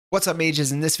What's up,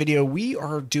 mages? In this video, we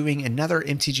are doing another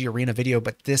MTG Arena video,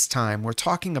 but this time we're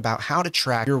talking about how to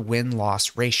track your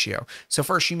win-loss ratio. So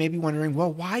first, you may be wondering,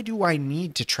 well, why do I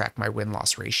need to track my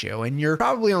win-loss ratio? And you're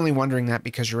probably only wondering that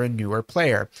because you're a newer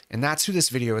player. And that's who this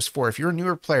video is for. If you're a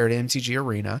newer player to MTG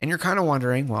Arena and you're kind of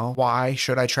wondering, well, why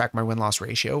should I track my win-loss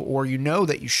ratio? Or you know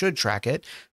that you should track it,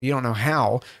 but you don't know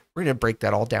how, we're going to break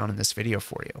that all down in this video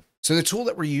for you. So the tool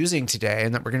that we're using today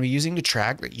and that we're going to be using to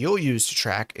track, that you'll use to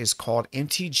track, is called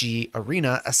MTG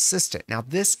Arena Assistant. Now,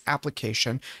 this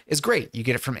application is great. You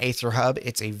get it from Aether Hub.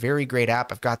 It's a very great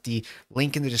app. I've got the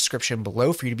link in the description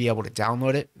below for you to be able to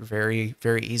download it. Very,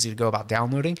 very easy to go about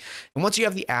downloading. And once you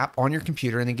have the app on your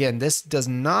computer, and again, this does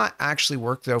not actually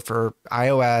work though for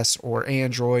iOS or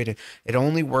Android. It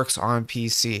only works on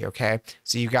PC, okay?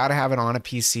 So you got to have it on a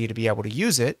PC to be able to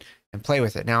use it and play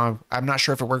with it. Now, I'm not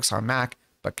sure if it works on Mac,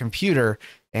 but computer,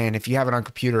 and if you have it on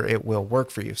computer, it will work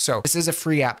for you. So this is a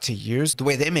free app to use. The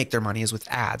way they make their money is with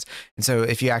ads. And so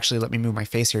if you actually let me move my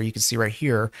face here, you can see right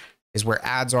here is where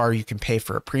ads are. You can pay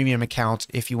for a premium account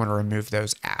if you want to remove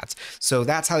those ads. So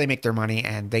that's how they make their money,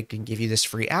 and they can give you this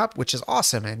free app, which is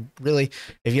awesome. And really,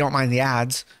 if you don't mind the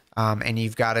ads, and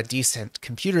you've got a decent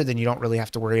computer, then you don't really have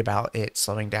to worry about it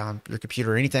slowing down your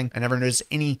computer or anything. I never noticed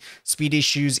any speed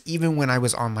issues, even when I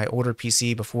was on my older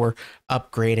PC before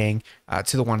upgrading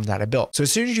to the one that I built. So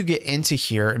as soon as you get into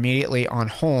here, immediately on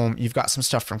home, you've got some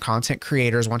stuff from content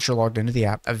creators once you're logged into the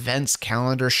app, events,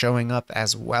 calendar showing up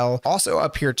as well. Also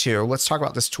up here too, let's talk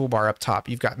about this toolbar up top.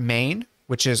 You've got main,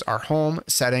 which is our home,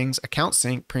 settings, account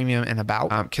sync, premium, and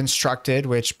about. Constructed,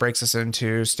 which breaks us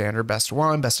into standard best of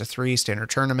one, best of three, standard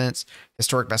tournaments,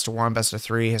 historic best of one, best of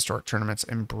three, historic tournaments,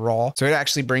 and brawl. So it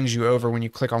actually brings you over, when you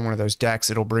click on one of those decks,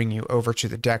 it'll bring you over to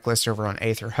the deck list over on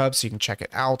Aether Hub, so you can check it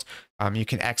out. You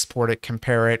can export it,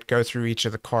 compare it, go through each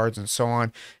of the cards and so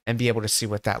on, and be able to see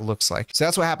what that looks like. So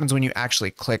that's what happens when you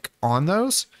actually click on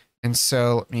those. And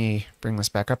so let me bring this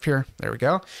back up here. There we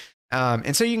go.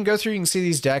 And so you can go through, you can see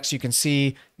these decks, you can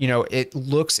see, you know, it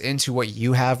looks into what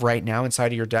you have right now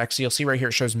inside of your deck. So you'll see right here,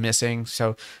 it shows missing.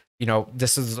 So, you know,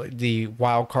 this is the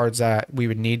wild cards that we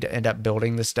would need to end up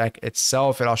building this deck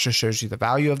itself. It also shows you the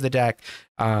value of the deck.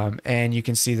 And you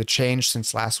can see the change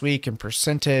since last week in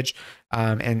percentage,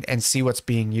 and see what's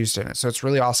being used in it. So it's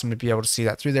really awesome to be able to see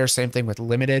that through there. Same thing with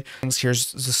limited.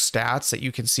 Here's the stats that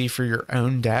you can see for your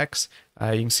own decks.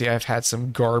 You can see I've had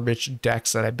some garbage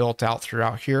decks that I built out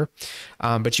throughout here,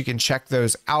 but you can check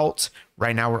those out.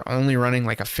 Right now, we're only running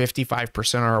like a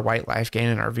 55% on our white life gain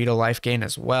and our veto life gain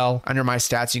as well. Under my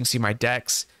stats, you can see my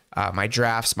decks, my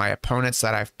drafts, my opponents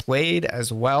that I've played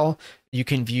as well. You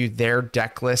can view their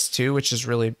deck list too, which is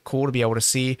really cool to be able to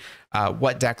see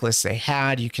what deck lists they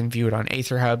had. You can view it on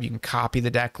Aether Hub. You can copy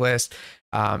the deck list.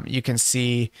 You can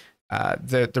see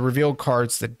the revealed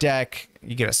cards, the deck.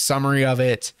 You get a summary of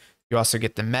it. You also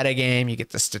get the metagame, you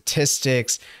get the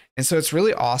statistics. And so it's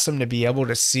really awesome to be able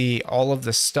to see all of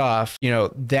the stuff, you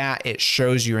know, that it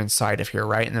shows you inside of here,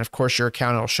 right? And then of course your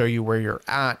account will show you where you're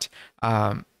at,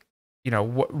 you know,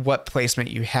 what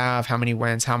placement you have, how many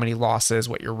wins, how many losses,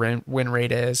 what your win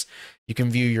rate is. You can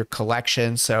view your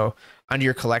collection. So under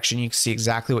your collection, you can see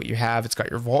exactly what you have. It's got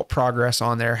your vault progress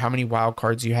on there, how many wild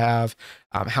cards you have,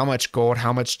 how much gold,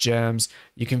 how much gems.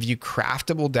 You can view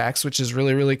craftable decks, which is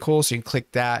really, really cool. So you can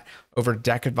click that over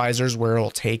Deck Advisors where it'll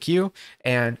take you,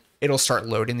 and it'll start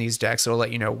loading these decks. It'll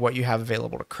let you know what you have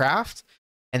available to craft,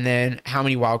 and then how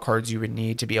many wild cards you would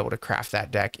need to be able to craft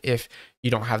that deck if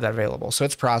you don't have that available. So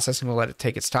it's processing. We'll let it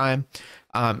take its time.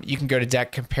 You can go to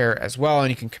deck compare as well, and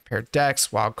you can compare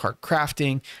decks, wild card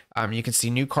crafting. You can see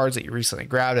new cards that you recently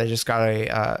grabbed. I just got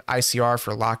a ICR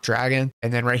for Lock Dragon.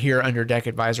 And then right here under deck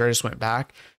advisor, I just went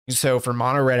back. So for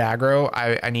mono red aggro,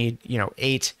 I need, you know,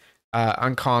 8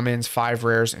 uncommons, 5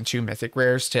 rares, and 2 mythic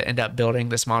rares to end up building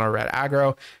this mono red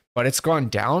aggro, but it's gone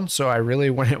down. So I really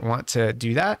wouldn't want to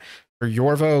do that. For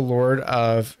Yorvo, Lord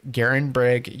of Garen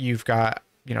Brig, you've got,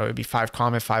 you know, it'd be 5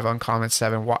 common, 5 uncommon,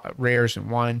 7 rares,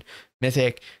 and 1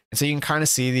 mythic. And so you can kind of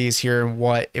see these here and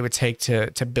what it would take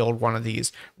to build one of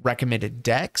these recommended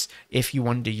decks if you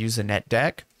wanted to use a net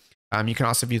deck. You can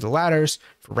also view the ladders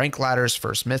for rank ladders,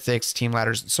 first mythics, team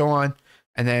ladders, and so on.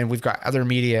 And then we've got other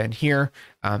media in here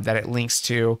that it links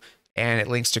to, and it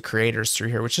links to creators through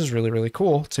here, which is really, really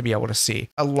cool to be able to see.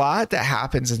 A lot that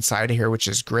happens inside of here, which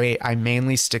is great. I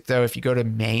mainly stick though, if you go to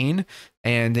main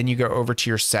and then you go over to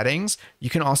your settings, you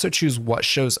can also choose what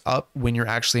shows up when you're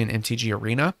actually in MTG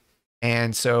Arena.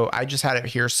 And so I just had it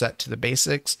here set to the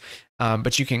basics,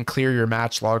 but you can clear your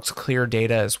match logs, clear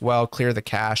data as well, clear the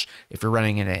cache. If you're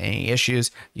running into any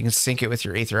issues, you can sync it with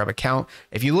your AetherHub account.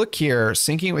 If you look here,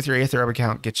 syncing with your AetherHub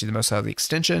account gets you the most out of the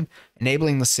extension.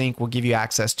 Enabling the sync will give you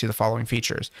access to the following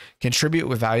features: contribute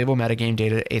with valuable metagame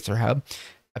data to AetherHub,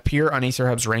 appear on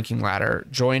AetherHub's ranking ladder,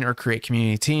 join or create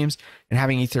community teams, and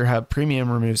having AetherHub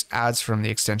Premium removes ads from the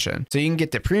extension. So you can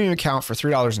get the premium account for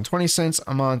 $3.20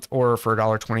 a month, or for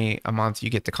 $1.20 a month, you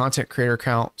get the content creator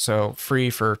account. So free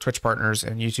for Twitch partners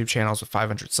and YouTube channels with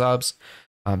 500 subs,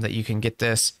 that you can get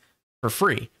this for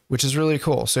free, which is really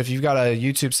cool. So if you've got a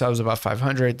YouTube subs above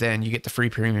 500, then you get the free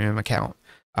premium account,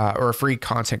 or a free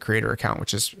content creator account,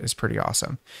 which is pretty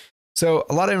awesome. So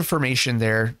a lot of information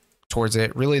there towards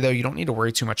it. Really, though, you don't need to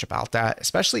worry too much about that,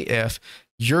 especially if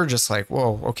you're just like,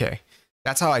 whoa, okay,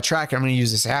 that's how I track it. I'm going to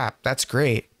use this app. That's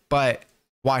great, but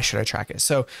why should I track it?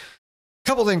 So a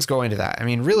couple things go into that. I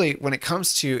mean, really, when it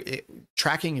comes to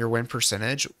tracking your win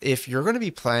percentage, if you're going to be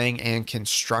playing in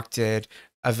constructed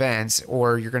events,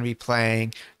 or you're going to be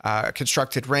playing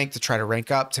constructed rank to try to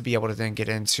rank up to be able to then get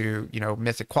into,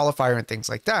 mythic qualifier and things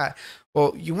like that,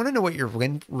 well, you want to know what your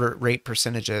win rate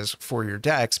percentage is for your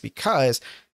decks, because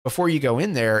before you go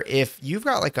in there, if you've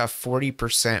got like a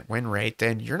 40% win rate,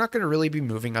 then you're not going to really be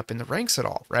moving up in the ranks at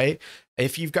all, right?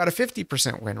 If you've got a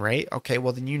 50% win rate, okay,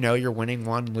 well, then you're winning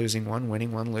one, losing one,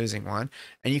 winning one, losing one.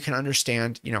 And you can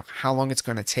understand, how long it's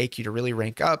going to take you to really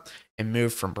rank up and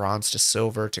move from bronze to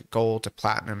silver to gold to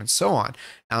platinum and so on.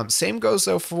 Same goes,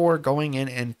 though, for going in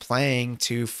and playing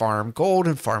to farm gold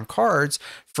and farm cards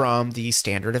from the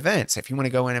standard events. If you want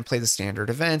to go in and play the standard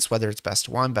events, whether it's best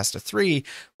of 1, best of 3,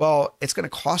 well, it's going to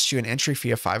cost you an entry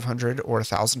fee of $500 or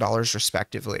 $1,000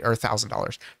 respectively, or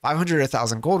 $1,000, 500 or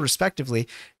 1,000 gold respectively.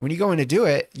 When you go in to do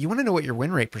it, you want to know what your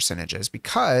win rate percentage is,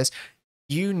 because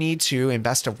you need to, in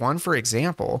best of 1, for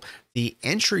example, the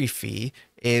entry fee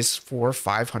is for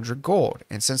 500 gold.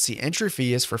 And since the entry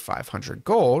fee is for 500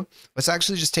 gold, let's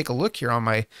actually just take a look here on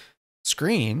my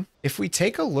screen. If we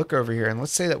take a look over here, and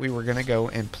let's say that we were going to go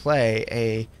and play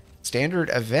a standard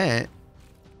event,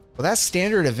 well, that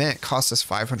standard event costs us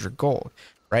 500 gold,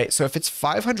 right? So if it's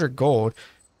 500 gold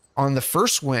on the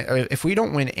first win, if we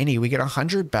don't win any, we get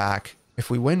 100 back. If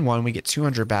we win 1, we get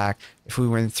 200 back. If we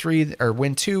win 3 or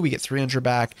win 2, we get 300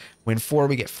 back. Win 4,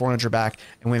 we get 400 back.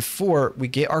 And win 4, we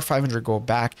get our 500 gold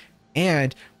back,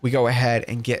 and we go ahead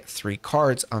and get 3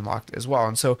 cards unlocked as well.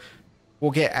 And so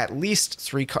we'll get at least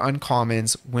 3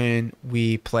 uncommons when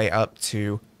we play up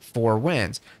to 4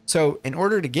 wins. So in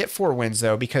order to get 4 wins,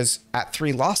 though, because at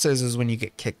 3 losses is when you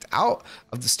get kicked out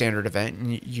of the standard event,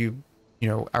 and you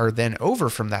are then over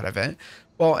from that event.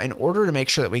 Well, in order to make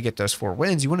sure that we get those 4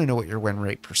 wins, you want to know what your win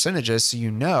rate percentage is, so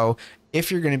you know if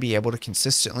you're going to be able to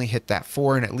consistently hit that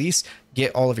 4 and at least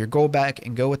get all of your gold back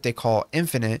and go what they call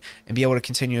infinite and be able to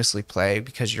continuously play,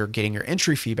 because you're getting your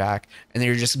entry fee back, and then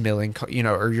you're just milling,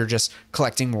 or you're just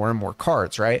collecting more and more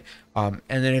cards, right? And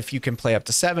then if you can play up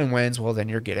to 7 wins, well, then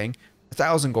you're getting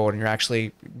 1,000 gold, and you're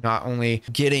actually not only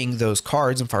getting those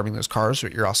cards and farming those cards,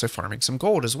 but you're also farming some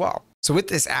gold as well. So with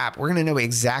this app, we're going to know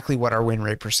exactly what our win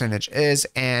rate percentage is,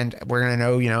 and we're going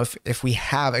to know, if we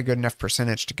have a good enough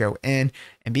percentage to go in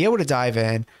and be able to dive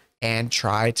in and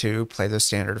try to play those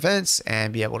standard events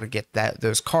and be able to get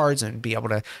those cards and be able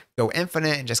to go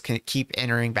infinite and just keep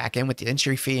entering back in with the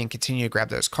entry fee and continue to grab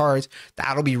those cards.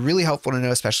 That'll be really helpful to know,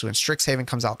 especially when Strixhaven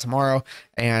comes out tomorrow,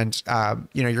 and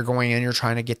you're going in, you're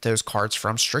trying to get those cards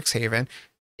from Strixhaven.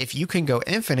 If you can go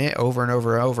infinite over and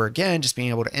over and over again, just being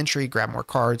able to entry, grab more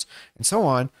cards and so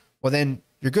on, well, then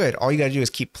you're good. All you got to do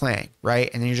is keep playing, right?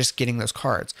 And then you're just getting those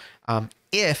cards.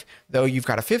 If, though, you've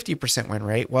got a 50% win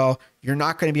rate, well, you're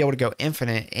not going to be able to go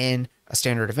infinite in a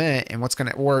standard event, and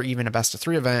or even a best of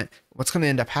 3 event. What's going to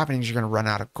end up happening is you're going to run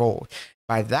out of gold.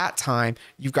 By that time,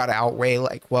 you've got to outweigh,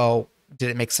 like, well, did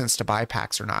it make sense to buy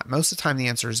packs or not? Most of the time, the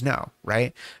answer is no,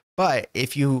 right? But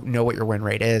if you know what your win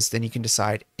rate is, then you can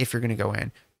decide if you're going to go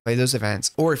in, play those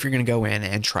events, or if you're going to go in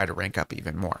and try to rank up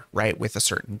even more, right, with a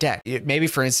certain deck. Maybe,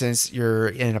 for instance, you're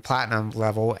in a platinum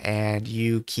level and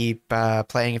you keep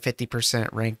playing a 50%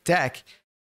 ranked deck,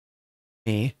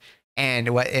 and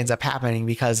what ends up happening,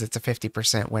 because it's a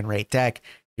 50% win rate deck,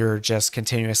 you're just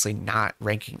continuously not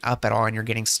ranking up at all, and you're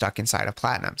getting stuck inside of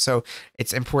platinum. So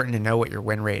it's important to know what your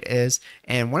win rate is.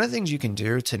 And one of the things you can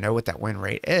do to know what that win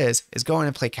rate is go in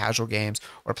and play casual games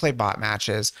or play bot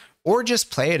matches, or just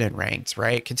play it in ranked,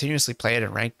 right? Continuously play it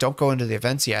in ranked. Don't go into the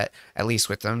events yet, at least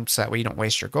with them, so that way you don't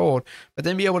waste your gold, but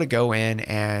then be able to go in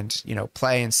and,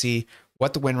 play and see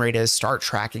what the win rate is, start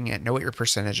tracking it, know what your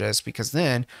percentage is, because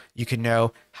then you can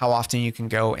know how often you can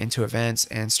go into events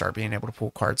and start being able to pull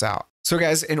cards out. So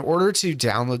guys, in order to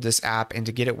download this app and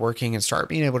to get it working and start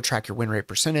being able to track your win rate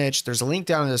percentage, there's a link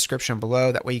down in the description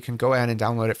below. That way you can go ahead and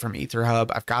download it from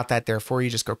EtherHub. I've got that there for you.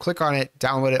 Just go click on it,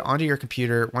 download it onto your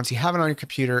computer. Once you have it on your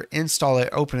computer, install it,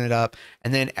 open it up.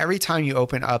 And then every time you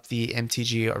open up the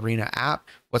MTG Arena app,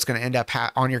 what's going to end up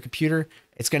on your computer,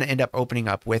 it's going to end up opening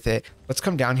up with it. Let's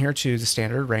come down here to the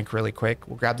standard rank really quick.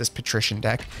 We'll grab this Patrician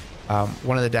deck,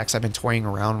 one of the decks I've been toying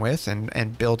around with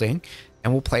and building.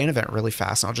 And we'll play an event really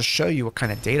fast. And I'll just show you what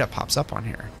kind of data pops up on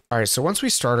here. All right, so once we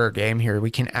start our game here,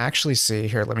 we can actually see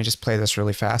here, let me just play this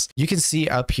really fast. You can see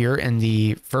up here in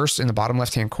the bottom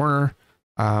left-hand corner,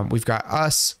 we've got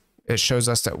us. It shows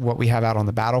us that what we have out on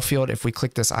the battlefield. If we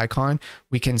click this icon,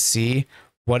 we can see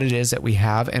what it is that we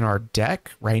have in our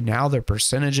deck right now, their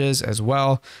percentages as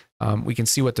well. We can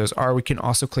see what those are. We can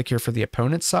also click here for the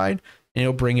opponent's side, and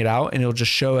it'll bring it out, and it'll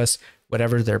just show us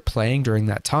whatever they're playing during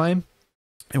that time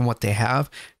and what they have.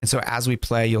 And so as we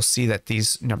play, you'll see that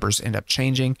these numbers end up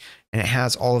changing, and it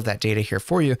has all of that data here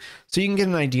for you. So you can get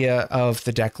an idea of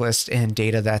the deck list and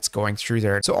data that's going through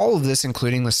there. So all of this,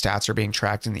 including the stats, are being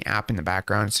tracked in the app in the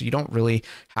background. So you don't really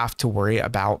have to worry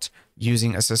about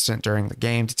using Assistant during the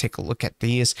game to take a look at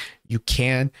these. You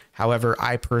can, however,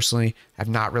 I personally have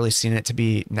not really seen it to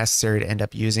be necessary to end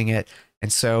up using it.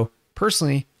 And so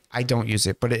personally, I don't use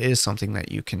it, but it is something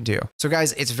that you can do. So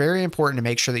guys, it's very important to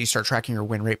make sure that you start tracking your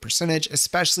win rate percentage,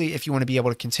 especially if you want to be able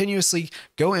to continuously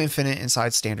go infinite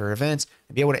inside standard events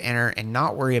and be able to enter and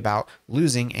not worry about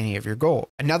losing any of your gold.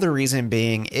 Another reason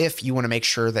being, if you want to make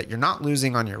sure that you're not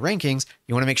losing on your rankings,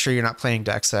 you want to make sure you're not playing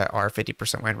decks that are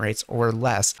 50% win rates or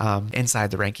less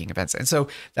inside the ranking events. And so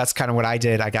that's kind of what I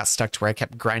did. I got stuck to where I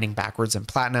kept grinding backwards in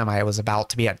platinum. I was about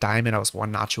to be at diamond. I was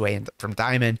one notch away from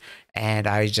diamond, and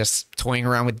I just toying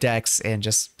around with decks and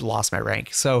just lost my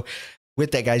rank. So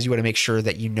with that, guys, you want to make sure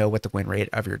that you know what the win rate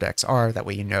of your decks are. That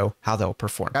way you know how they'll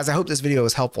perform. Guys, I hope this video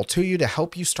was helpful to you to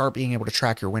help you start being able to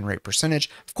track your win rate percentage.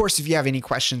 Of course, if you have any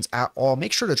questions at all,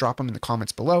 make sure to drop them in the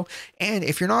comments below. And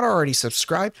if you're not already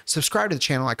subscribed, subscribe to the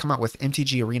channel. I come out with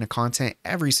MTG Arena content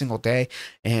every single day.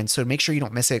 And so make sure you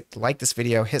don't miss it. Like this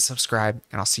video, hit subscribe,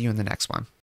 and I'll see you in the next one.